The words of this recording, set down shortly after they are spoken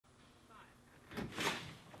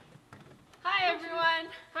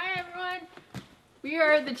We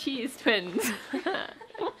are the cheese twins. Come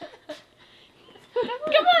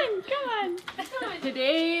on.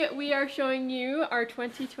 Today we are showing you our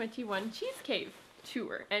 2021 Cheese Cave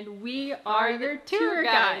tour, and we are your tour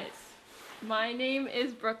guides. My name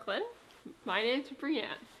is Brooklyn. My name's Breanne.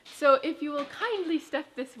 So if you will kindly step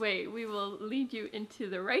this way, we will lead you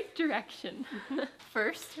into the right direction.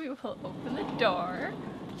 First, we will open the door.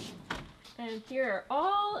 And here are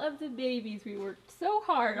all of the babies we worked so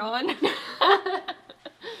hard on.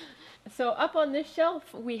 So up on this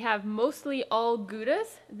shelf, we have mostly all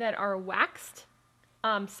Goudas that are waxed.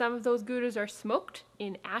 Some of those Goudas are smoked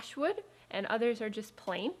in ash wood, and others are just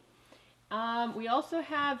plain. We also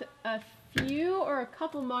have a few or a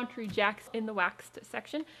couple Monterey Jacks in the waxed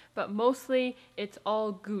section, but mostly it's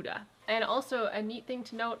all Gouda. And also a neat thing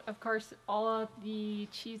to note, of course, all of the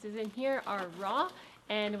cheeses in here are raw,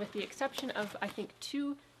 and with the exception of, I think,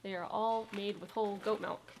 2, they are all made with whole goat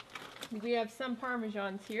milk. We have some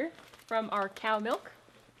Parmesans here from our cow milk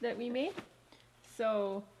that we made.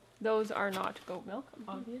 So those are not goat milk,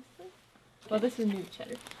 obviously. Well, this is new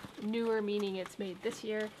cheddar. Newer meaning it's made this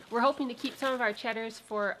year. We're hoping to keep some of our cheddars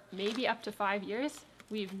for maybe up to 5 years.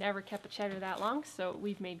 We've never kept a cheddar that long, so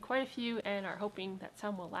we've made quite a few and are hoping that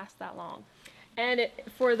some will last that long. And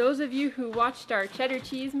for those of you who watched our cheddar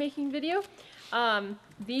cheese making video,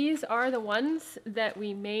 these are the ones that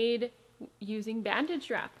we made using bandage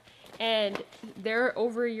wrap. And they're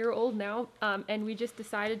over a year old now, and we just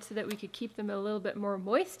decided, so that we could keep them a little bit more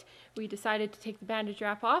moist, we decided to take the bandage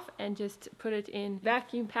wrap off and just put it in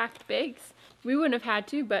vacuum packed bags. We wouldn't have had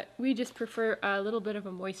to, but we just prefer a little bit of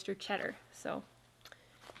a moister cheddar. So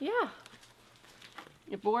yeah.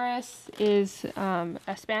 Boris is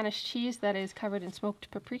a Spanish cheese that is covered in smoked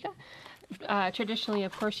paprika. Traditionally,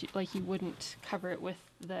 of course, you wouldn't cover it with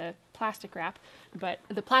the plastic wrap, but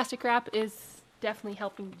the plastic wrap is definitely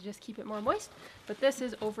helping to just keep it more moist. But this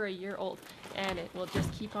is over a year old, and it will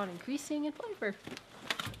just keep on increasing in flavor.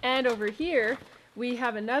 And over here, we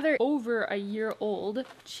have another over a year old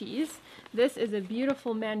cheese. This is a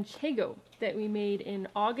beautiful Manchego that we made in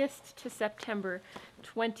August to September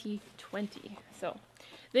 2020. So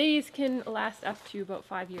these can last up to about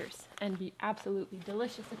 5 years and be absolutely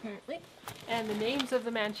delicious, apparently. And the names of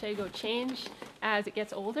the Manchego change as it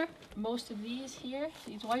gets older. Most of these here,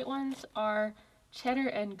 these white ones, are cheddar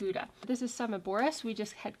and Gouda. This is some of Boris we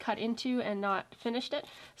just had cut into and not finished it.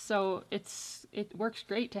 So it works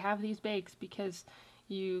great to have these bags, because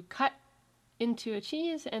you cut into a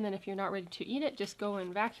cheese, and then if you're not ready to eat it, just go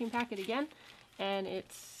and vacuum pack it again. And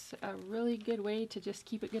it's a really good way to just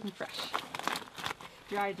keep it good and fresh.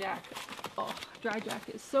 Dry Jack. Oh, Dry Jack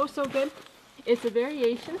is so good. It's a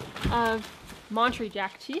variation of Monterey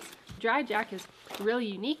Jack cheese. Dry Jack is really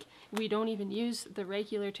unique. We don't even use the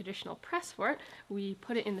regular traditional press for it. We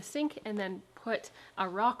put it in the sink and then put a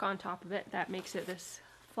rock on top of it that makes it this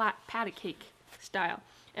flat patty cake style.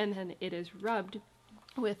 And then it is rubbed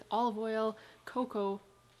with olive oil, cocoa,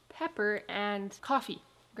 pepper, and coffee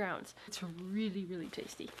grounds. It's really, really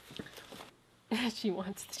tasty. She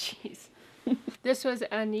wants the cheese. This was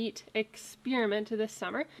a neat experiment this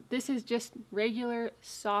summer. This is just regular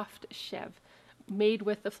soft chev made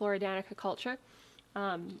with the Floridanica culture.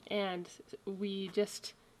 And we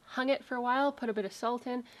just hung it for a while, put a bit of salt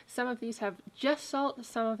in. Some of these have just salt,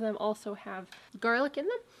 some of them also have garlic in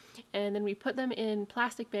them. And then we put them in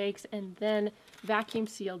plastic bags and then vacuum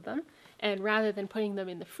sealed them. And rather than putting them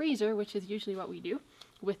in the freezer, which is usually what we do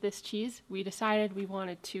with this cheese, we decided we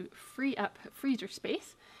wanted to free up freezer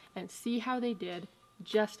space and see how they did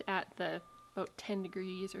just at the about 10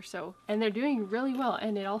 degrees or so. And they're doing really well,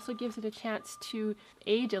 and it also gives it a chance to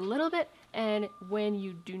age a little bit. And when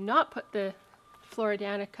you do not put the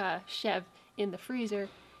Floridanica chev in the freezer,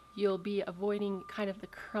 you'll be avoiding kind of the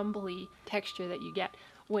crumbly texture that you get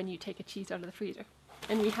when you take a cheese out of the freezer.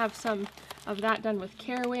 And we have some of that done with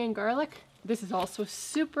caraway and garlic. This is also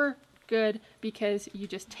super good because you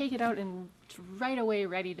just take it out and it's right away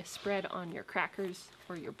ready to spread on your crackers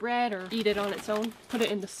or your bread, or eat it on its own. Put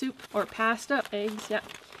it in the soup or pasta, eggs, yeah.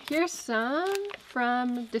 Here's some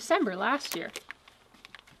from December last year.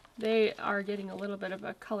 They are getting a little bit of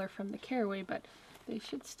a color from the caraway, but they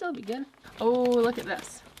should still be good. Oh, look at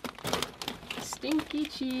this. Stinky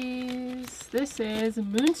cheese. This is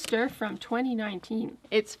Munster from 2019.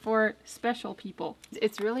 It's for special people.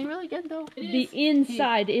 It's really, really good though. The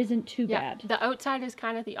inside isn't too bad. The outside is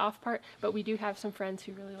kind of the off part, but we do have some friends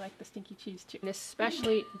who really like the stinky cheese too. And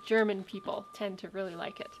especially German people tend to really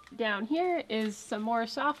like it. Down here is some more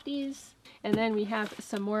softies. And then we have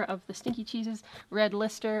some more of the stinky cheeses, Red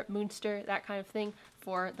Lister, Munster, that kind of thing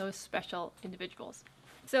for those special individuals.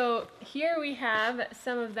 So here we have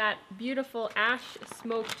some of that beautiful ash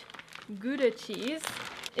smoked Gouda cheese.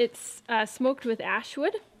 It's smoked with ash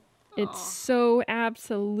wood. It's so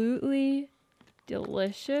absolutely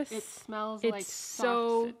delicious. It smells like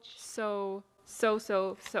sausage. So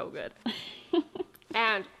good.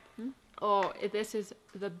 And this is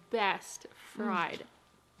the best fried.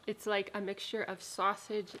 It's like a mixture of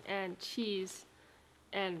sausage and cheese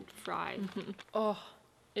and fried. Oh,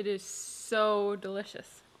 it is so delicious.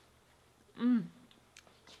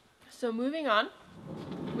 So moving on,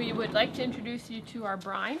 we would like to introduce you to our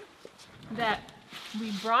brine that we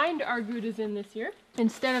brined our Goudas in this year.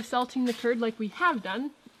 Instead of salting the curd like we have done,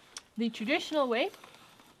 the traditional way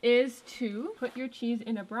is to put your cheese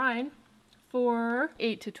in a brine for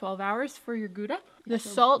 8 to 12 hours for your Gouda. The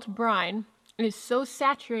salt brine is so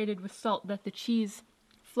saturated with salt that the cheese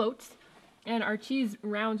floats, and our cheese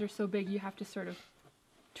rounds are so big you have to sort of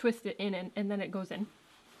twist it in and then it goes in.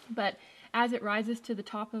 But as it rises to the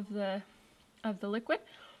top of the liquid,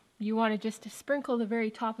 you want to just sprinkle the very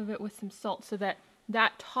top of it with some salt so that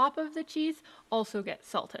that top of the cheese also gets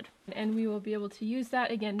salted. And we will be able to use that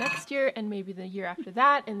again next year, and maybe the year after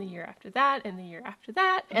that, and the year after that, and the year after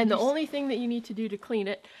that. And the only thing that you need to do to clean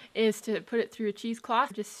it is to put it through a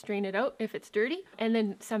cheesecloth, just strain it out if it's dirty. And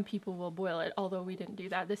then some people will boil it, although we didn't do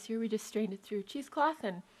that this year. We just strained it through a cheesecloth,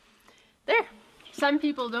 and there. Some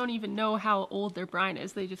people don't even know how old their brine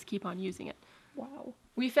is. They just keep on using it. Wow.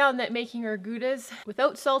 We found that making our Goudas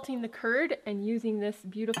without salting the curd and using this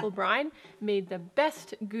beautiful brine made the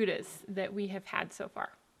best Goudas that we have had so far.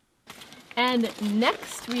 And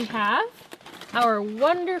next we have our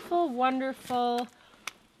wonderful, wonderful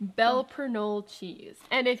Belle Pernod cheese.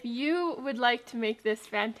 And if you would like to make this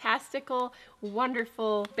fantastical,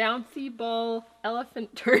 wonderful, bouncy ball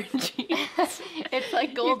elephant turd cheese, it's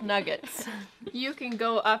like gold nuggets. You can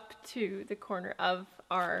go up to the corner of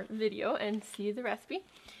our video and see the recipe.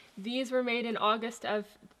 These were made in August of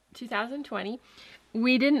 2020.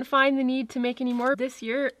 We didn't find the need to make any more this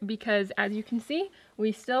year because, as you can see,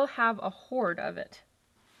 we still have a hoard of it.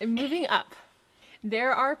 And moving up,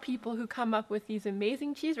 there are people who come up with these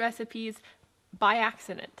amazing cheese recipes by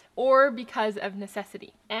accident or because of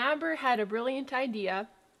necessity. Amber had a brilliant idea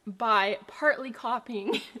by partly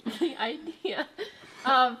copying the idea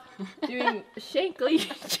of doing shankly,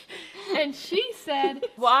 and she said,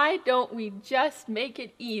 why don't we just make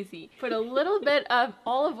it easy? Put a little bit of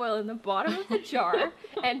olive oil in the bottom of the jar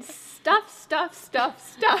and stuff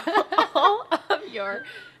all of your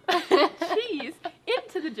cheese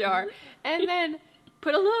into the jar, and then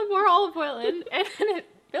put a little more olive oil in, and then it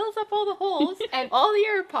fills up all the holes and all the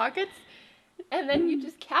air pockets, and then you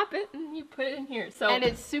just cap it and you put it in here. And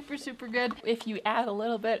it's super, super good if you add a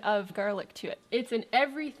little bit of garlic to it. It's an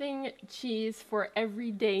everything cheese for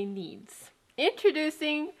everyday needs.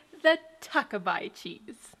 Introducing the Tuckaby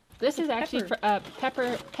cheese. This is actually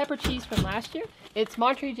pepper cheese from last year. It's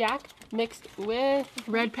Monterey Jack mixed with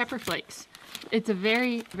red pepper flakes. It's a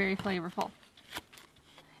very, very flavorful.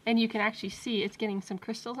 And you can actually see it's getting some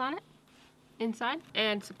crystals on it inside.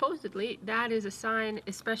 And supposedly that is a sign,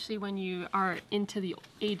 especially when you are into the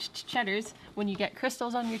aged cheddars, when you get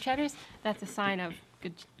crystals on your cheddars, that's a sign of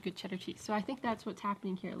good cheddar cheese. So I think that's what's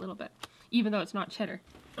happening here a little bit, even though it's not cheddar.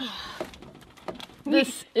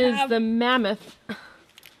 This is the mammoth.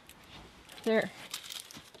 There.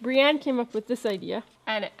 Breanne came up with this idea,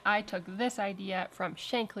 and I took this idea from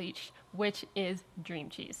Shankleach, which is dream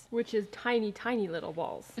cheese, which is tiny, tiny little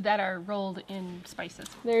balls that are rolled in spices.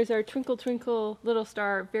 There's our Twinkle Twinkle Little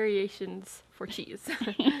Star variations for cheese.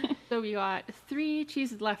 So we got 3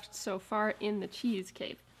 cheeses left so far in the cheese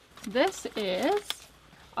cave. This is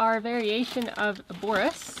our variation of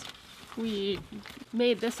Boris. We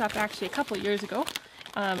made this up actually a couple years ago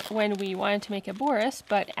when we wanted to make a Boris,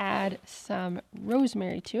 but add some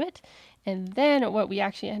rosemary to it. And then what we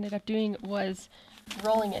actually ended up doing was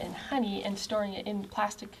rolling it in honey and storing it in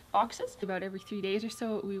plastic boxes. About every 3 days or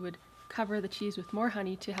so, we would cover the cheese with more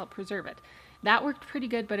honey to help preserve it. That worked pretty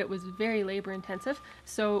good, but it was very labor intensive,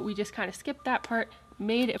 so we just kind of skipped that part,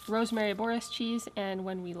 made a rosemary Boris cheese, and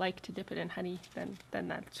when we like to dip it in honey, then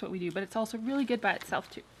that's what we do. But it's also really good by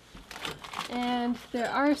itself too. And there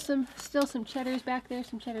are still some cheddars back there,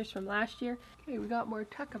 some cheddars from last year. Okay, we got more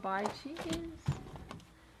Tuckaby cheese.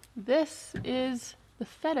 This is the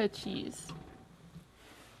feta cheese.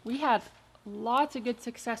 We had lots of good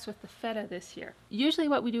success with the feta this year. Usually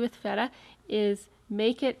what we do with feta is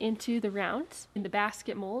make it into the rounds, in the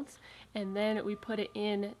basket molds, and then we put it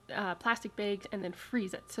in plastic bags and then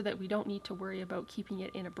freeze it so that we don't need to worry about keeping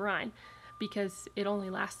it in a brine because it only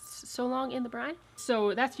lasts so long in the brine.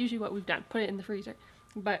 So that's usually what we've done, put it in the freezer.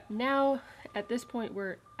 But now, at this point,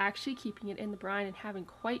 we're actually keeping it in the brine and having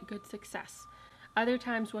quite good success. Other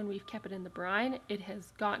times when we've kept it in the brine, it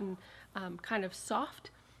has gotten kind of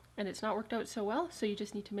soft and it's not worked out so well. So you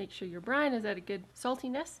just need to make sure your brine is at a good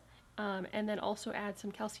saltiness, and then also add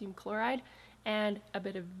some calcium chloride and a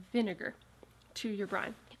bit of vinegar to your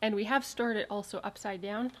brine. And we have stored it also upside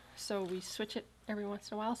down, so we switch it every once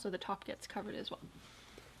in a while so the top gets covered as well.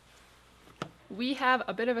 We have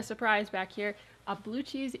a bit of a surprise back here, a blue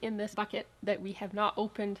cheese in this bucket that we have not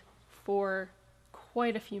opened for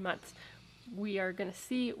quite a few months. We are going to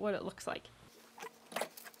see what it looks like.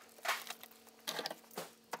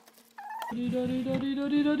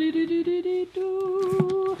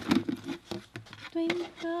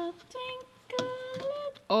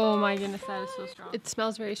 Oh my goodness, that is so strong. It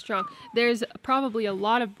smells very strong. There's probably a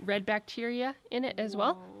lot of red bacteria in it as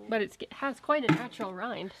well, but it has quite a natural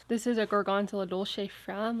rind. This is a Gorgonzola Dolce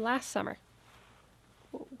from last summer.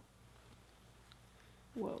 Whoa.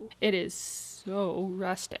 Whoa. It is so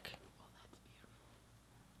rustic.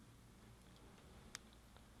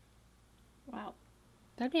 Wow.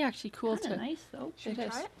 That'd be actually cool Kinda to... nice though. It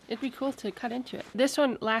is. It'd be cool to cut into it. This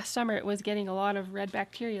one last summer it was getting a lot of red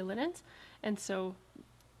bacteria linens, and so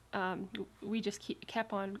we just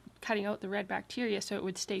kept on cutting out the red bacteria so it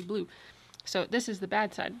would stay blue. So this is the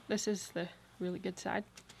bad side. This is the really good side.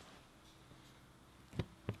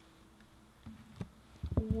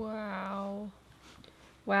 Wow.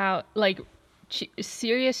 Wow. Like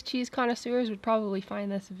serious cheese connoisseurs would probably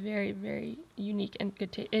find this very, very unique and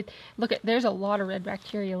good taste. Look at, there's a lot of red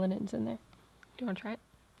bacteria linens in there. Do you want to try it?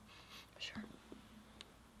 Sure.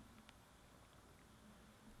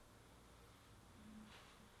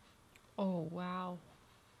 Oh, wow.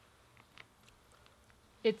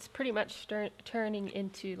 It's pretty much turning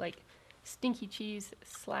into like stinky cheese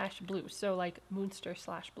 / blue. So like Munster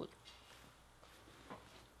 / blue.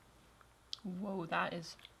 Whoa, that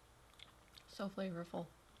is so flavorful.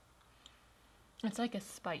 It's like a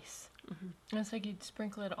spice. Mm-hmm. It's like you'd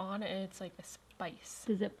sprinkle it on and it's like a spice.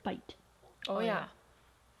 Does it bite? Oh yeah.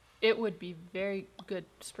 It would be very good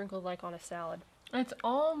sprinkled like on a salad. It's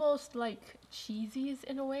almost like cheesies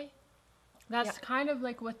in a way. That's kind of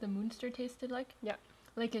like what the Munster tasted like. Yeah.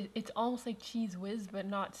 Like it's almost like Cheese Whiz, but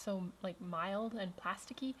not so like mild and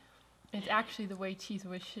plasticky. It's actually the way Cheese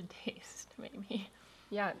Whiz should taste, maybe.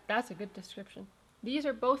 Yeah, that's a good description. These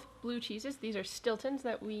are both blue cheeses. These are Stiltons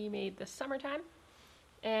that we made this summertime.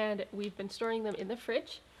 And we've been storing them in the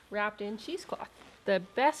fridge, wrapped in cheesecloth. The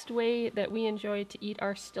best way that we enjoy to eat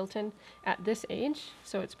our Stilton at this age,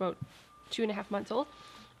 so it's about 2.5 months old,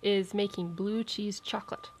 is making blue cheese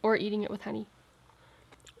chocolate or eating it with honey.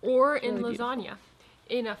 Or in really lasagna. Beautiful.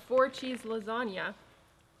 In a 4-cheese lasagna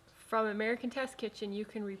from American Test Kitchen, you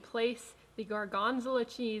can replace the Gorgonzola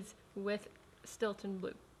cheese with Stilton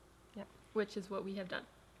blue. Yeah, which is what we have done.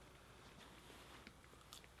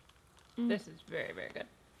 This is very, very good.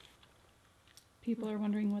 People are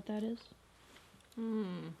wondering what that is.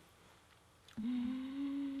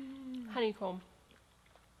 Honeycomb.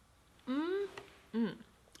 I'm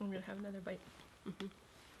gonna have another bite.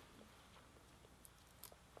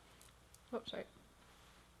 Oh, sorry.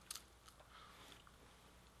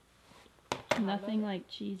 Nothing like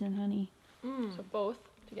cheese and honey. So both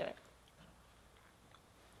together.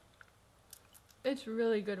 It's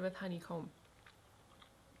really good with honeycomb.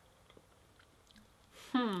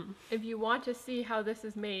 If you want to see how this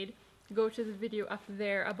is made, go to the video up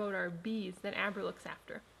there about our bees that Amber looks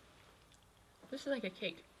after. This is like a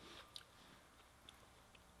cake.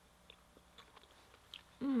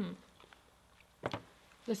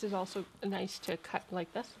 This is also nice to cut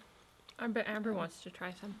like this. I bet Amber wants to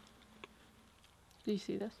try some. Do you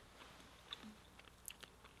see this?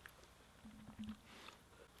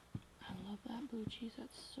 I love that blue cheese.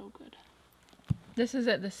 That's so good. This is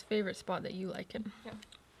at this favorite spot that you like it. Yeah.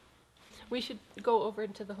 We should go over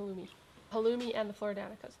into the halloumi. Halloumi and the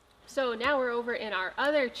Floridanicas. So now we're over in our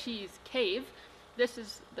other cheese cave. This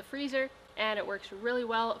is the freezer, and it works really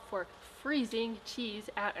well for freezing cheese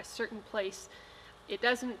at a certain place. It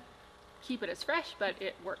doesn't keep it as fresh, but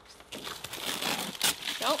it works.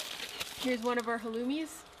 So here's one of our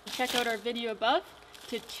halloumis. Check out our video above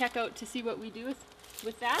to see what we do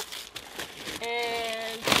with that.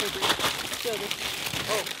 And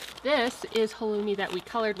this is halloumi that we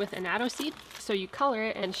colored with annatto seed. So you color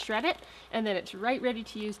it and shred it, and then it's right ready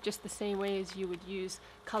to use just the same way as you would use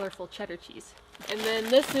colorful cheddar cheese. And then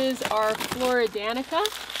this is our Floridanica.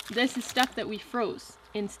 This is stuff that we froze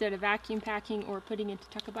instead of vacuum packing or putting into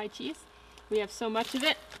Tuckabye cheese. We have so much of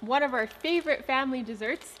it. One of our favorite family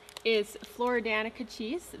desserts is Floridanica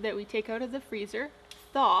cheese that we take out of the freezer,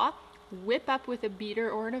 thaw, whip up with a beater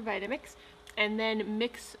or in a Vitamix, and then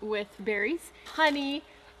mix with berries, honey,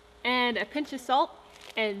 and a pinch of salt,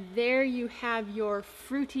 and there you have your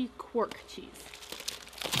fruity quark cheese.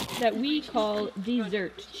 That we call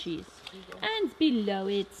dessert cheese. And below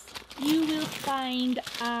it, you will find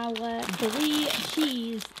our brie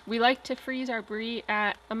cheese. We like to freeze our brie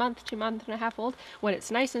at a month to month and a half old when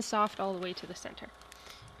it's nice and soft all the way to the center.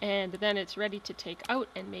 And then it's ready to take out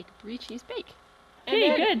and make brie cheese bake. Okay,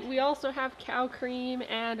 And then good. we also have cow cream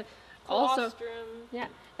and also yeah,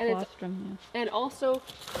 and it's Colostrum, and also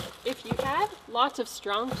if you have lots of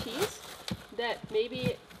strong cheese that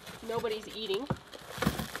maybe nobody's eating,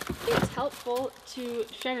 it's helpful to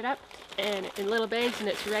shred it up and in little bags, and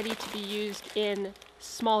it's ready to be used in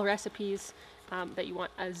small recipes that you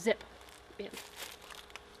want a zip in.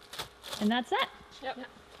 And that's that. Yep.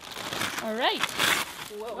 All right.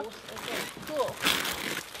 Whoa. Okay.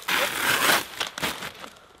 Cool.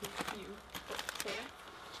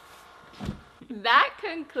 That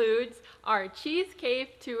concludes our Cheese Cave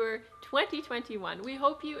Tour 2021. We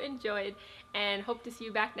hope you enjoyed and hope to see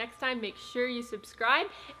you back next time. Make sure you subscribe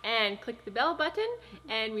and click the bell button,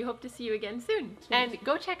 and we hope to see you again soon. And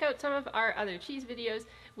go check out some of our other cheese videos.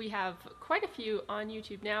 We have quite a few on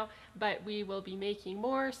YouTube now, but we will be making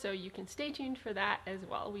more, so you can stay tuned for that as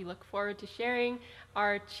well. We look forward to sharing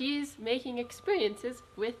our cheese making experiences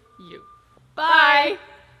with you. Bye!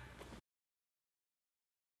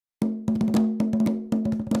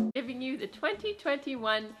 Giving you the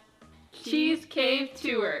 2021 Cheese Cave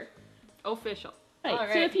Tour. Official. Right. All So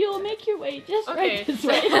right. if you'll make your way just Okay. right this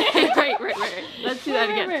way. right. Let's do that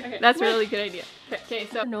again. Right. That's a really good idea. Okay,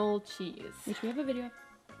 so Knoll cheese. Which we have a video of.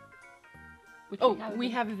 Which Oh, we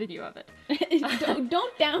have a video of it.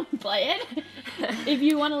 don't downplay it. If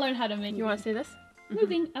you want to learn how to make You want to say this?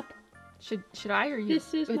 moving up. Should I or you?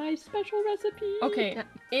 This is my special recipe. Okay.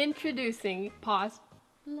 Introducing, pause.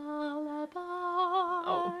 Lullaby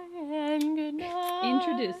and good night.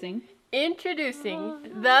 Introducing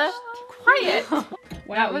the quiet.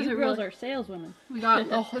 Wow, That was you a girls really- are saleswomen. We got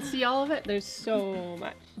see all of it. There's so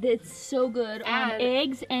much. It's so good on And-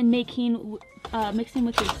 eggs and mixing with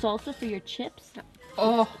your salsa for your chips.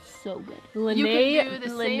 Oh, So good. Linnae, You can do the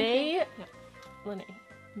same Linnae, Linnae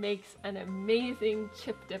makes an amazing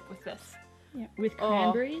chip dip with this. Yeah. With Oh,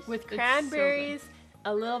 cranberries, with It's so cranberries,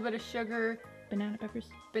 a little bit of sugar, banana peppers.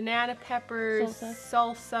 banana peppers,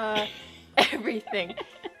 Salsa. salsa, everything.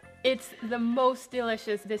 It's the most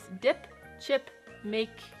delicious. This dip, chip,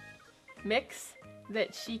 mix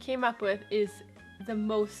that she came up with is the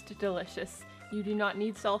most delicious. You do not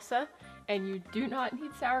need salsa, and you do not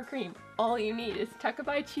need sour cream. All you need is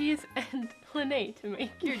Tuckabye cheese and Linnae to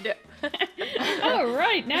make your dip. All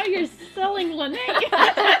right, now you're selling Linnae.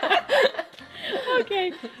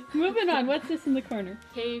 Okay, moving on. What's this in the corner?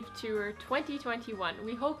 Cave Tour 2021.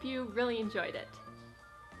 We hope you really enjoyed it.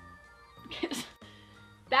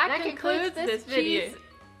 That concludes this video. cheese-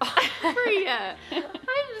 Priya,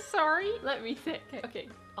 I'm sorry. Let me say it. Okay,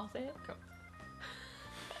 I'll say it. Go.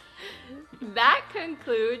 That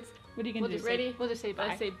concludes. What are you gonna We'll do? just ready. We'll just say bye.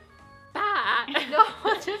 Let's say bye. No,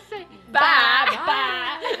 we'll just say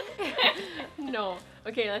bye. No.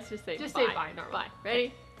 Okay, let's just say Just bye. say bye, normally. Bye.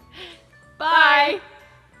 Ready? Bye.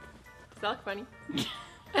 Does that look funny?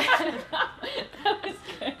 That was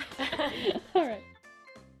good. All right.